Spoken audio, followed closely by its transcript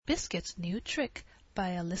Biscuit's New Trick by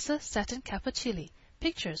Alyssa Satin Cappuccilli.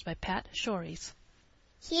 Pictures by Pat Shores.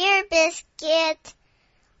 Here, Biscuit.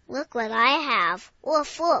 Look what I have.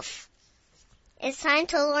 Woof, woof. It's time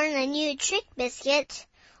to learn a new trick, Biscuit.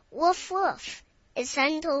 Woof, woof. It's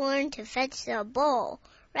time to learn to fetch the ball.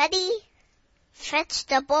 Ready? Fetch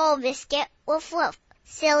the ball, Biscuit. Woof, woof.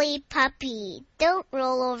 Silly puppy. Don't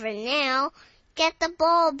roll over now. Get the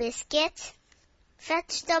ball, Biscuit.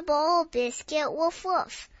 Fetch the ball, Biscuit. Woof,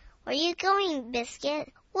 woof. Where you going,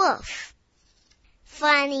 Biscuit? Woof.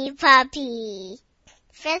 Funny puppy.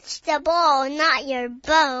 Fetch the ball, not your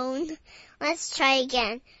bone. Let's try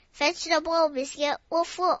again. Fetch the ball, Biscuit.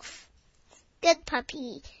 Woof, woof. Good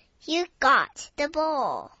puppy. You got the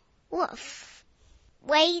ball. Woof.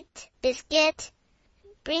 Wait, Biscuit.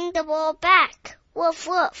 Bring the ball back. Woof,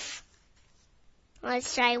 woof.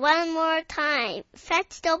 Let's try one more time.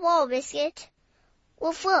 Fetch the ball, Biscuit.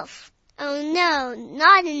 Woof, woof. Oh no,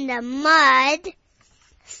 not in the mud.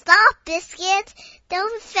 Stop, Biscuit.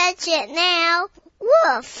 Don't fetch it now.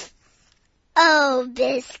 Woof. Oh,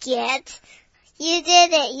 Biscuit. You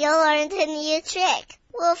did it. You learned a new trick.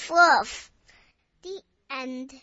 Woof, woof. The end.